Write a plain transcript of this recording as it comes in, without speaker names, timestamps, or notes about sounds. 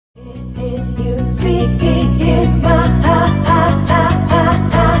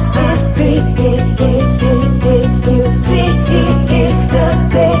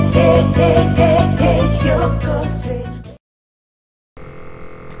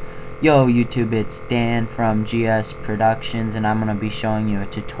Yo YouTube, it's Dan from GS Productions, and I'm going to be showing you a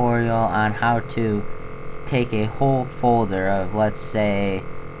tutorial on how to take a whole folder of, let's say,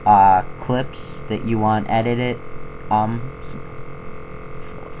 clips that you want edited for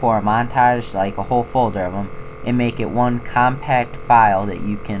a montage, like a whole folder of them, and make it one compact file that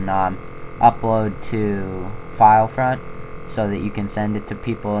you can upload to filefront so that you can send it to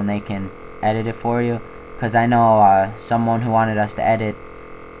people and they can edit it for you. Because I know someone who wanted us to edit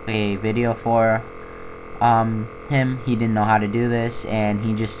a video for him. He didn't know how to do this, and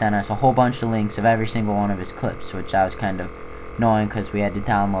he just sent us a whole bunch of links of every single one of his clips, which I was kind of annoying because we had to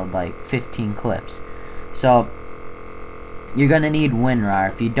download like 15 clips. So you're gonna need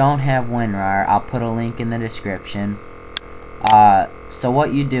WinRAR. If you don't have WinRAR, I'll put a link in the description. So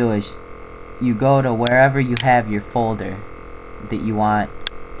what you do is you go to wherever you have your folder that you want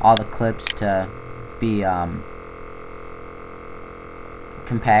all the clips to be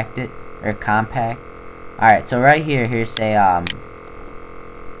compacted or compact. Alright, so right here, here's a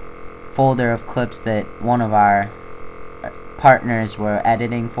folder of clips that one of our partners were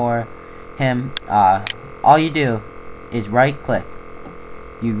editing for him. All you do is right click.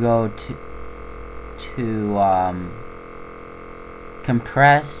 You go to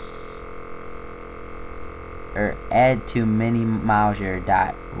compress or add to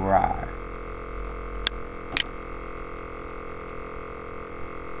minimauser.rar.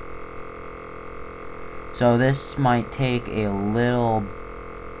 So this might take a little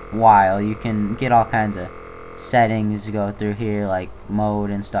while. You can get all kinds of settings to go through here, like mode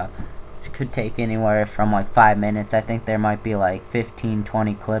and stuff. This could take anywhere from like 5 minutes. I think there might be like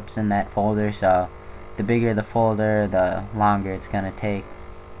 15-20 clips in that folder, so the bigger the folder, the longer it's gonna take.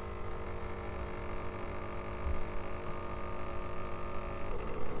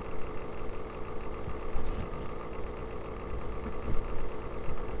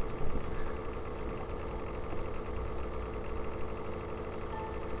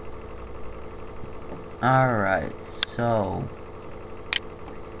 Alright, so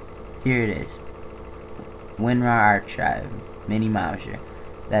here it is. WinRAR archive, minimauser.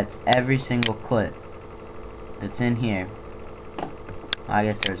 That's every single clip that's in here. I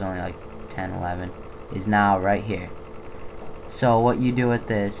guess there's only like 10, 11. Is now right here. So what you do with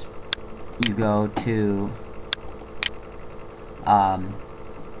this, you go to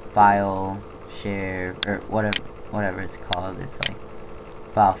file, share, or whatever it's called. It's like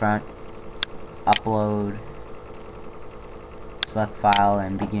filefront. Upload, select file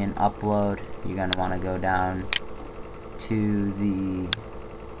and begin upload. You're going to want to go down to the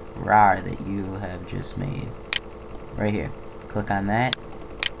RAR that you have just made right here. Click on that,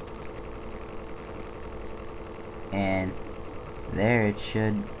 and there it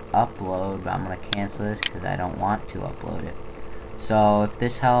should upload, but I'm going to cancel this because I don't want to upload it. So if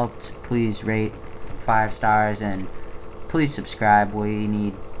this helped, please rate 5 stars and please subscribe. We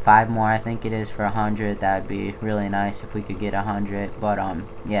need 5 more, I think it is, for 100. That would be really nice if we could get 100. But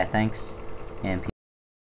yeah, thanks and peace.